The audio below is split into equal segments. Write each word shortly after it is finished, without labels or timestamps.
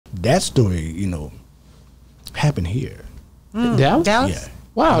that story, you know, happened here. Dallas? Yeah.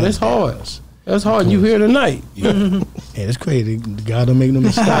 Wow, that's hard. That's hard. You here tonight. Yeah. Yeah, it's crazy. God don't make no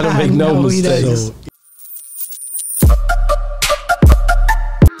mistakes. God don't make no mistakes. So,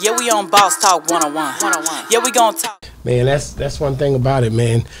 yeah, we on Boss Talk 101. Yeah, we gonna talk. Man, that's one thing about it,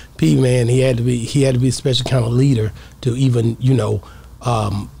 man. P, man, he had to be a special kind of leader to even, you know,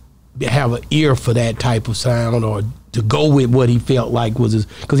 have an ear for that type of sound, or to go with what he felt like was his,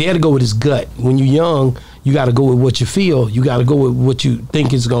 because he had to go with his gut. When you're young, you got to go with what you feel. You got to go with what you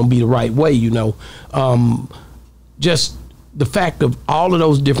think is going to be the right way, you know. Just the fact of all of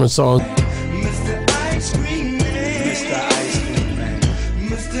those different songs. Mr. Ice Cream Man. Mr. Ice Cream Man.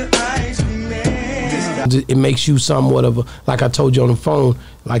 Mr. Ice Cream Man. It makes you somewhat of a, like I told you on the phone,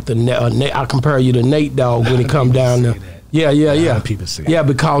 like I compare you to Nate Dogg when he come down there. Yeah. People say yeah,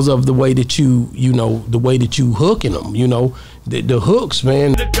 because of the way that you know, the way that you hooking them, you know, the hooks,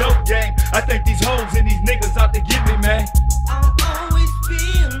 man. The dope game, I think these hoes and these niggas out to get me, man. I always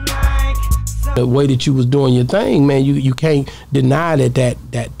feel like The way that you was doing your thing, man, you can't deny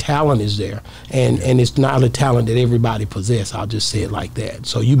that talent is there, and it's not a talent that everybody possess. I'll just say it like that.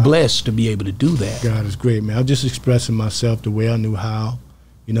 So you blessed to be able to do that. God is great, man. I'm just expressing myself the way I knew how,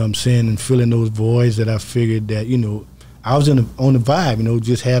 you know what I'm saying, and filling those voids that I figured that, you know, I was on the vibe, you know,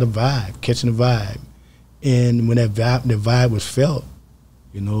 just had a vibe, catching the vibe. And when the vibe was felt,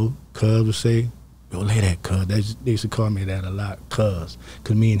 you know, cuz would say, yo, lay that cuz. They used to call me that a lot, cuz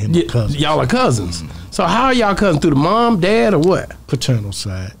me and him are cousins. Y'all are cousins. So how are y'all cousins? Through the mom, dad, or what? Paternal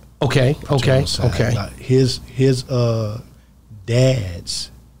side. Okay. Like his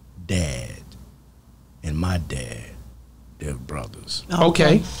dad's dad and my dad, they're brothers.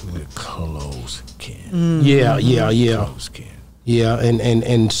 Okay. We're close kin. Yeah. Close kin. Yeah,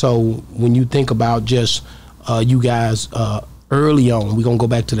 and so when you think about just you guys early on, we're gonna go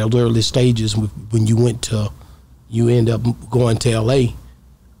back to the early stages when you end up going to LA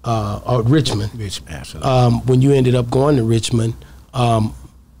or Richmond. Absolutely. When you ended up going to Richmond.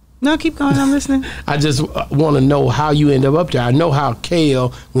 No, keep going. I'm listening. I just want to know how you end up there. I know how Kale,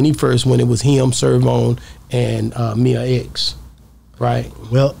 when he first went, it was him, Servon, and Mia X, right?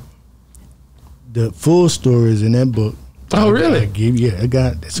 Well, the full story is in that book. Oh, really? I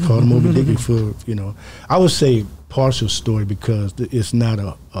got it's called Moby Dick. For, you know, I would say partial story because it's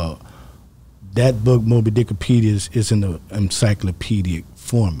not that book Moby Dickopedia is in the encyclopedic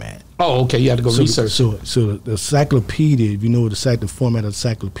format. Oh, okay. You had to go research. So the encyclopedia, if you know the format of the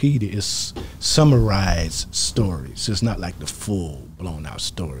encyclopedia, is summarized stories. It's not like the full blown out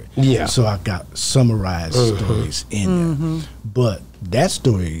story. Yeah. So I got summarized stories in there. But that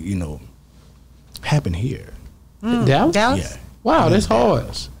story, you know, happened here. Dallas? Yeah. Wow, that's hard.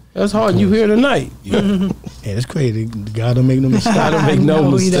 That's hard. You here tonight. Yeah. And it's crazy. God don't make no mistakes. God don't make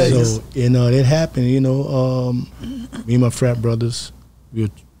no mistakes. So, you know, it happened, you know, me and my frat brothers, we were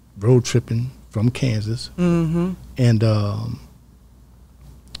road tripping from Kansas. And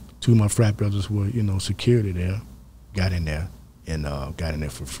two of my frat brothers were, you know, security there, got in there and got in there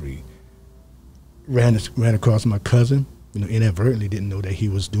for free. Ran across my cousin, you know, inadvertently didn't know that he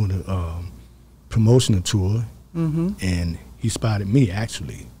was doing a promotional tour. And he spotted me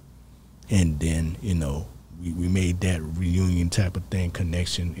actually, and then, you know, we made that reunion type of thing,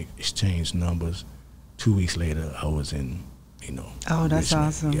 connection, exchanged numbers. 2 weeks later, I was in, you know. Oh, that's Richmond.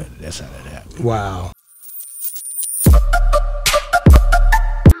 awesome. Yeah, that's how that happened. Wow.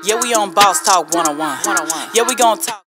 Yeah, we on Boss Talk 101. Yeah, we gonna talk.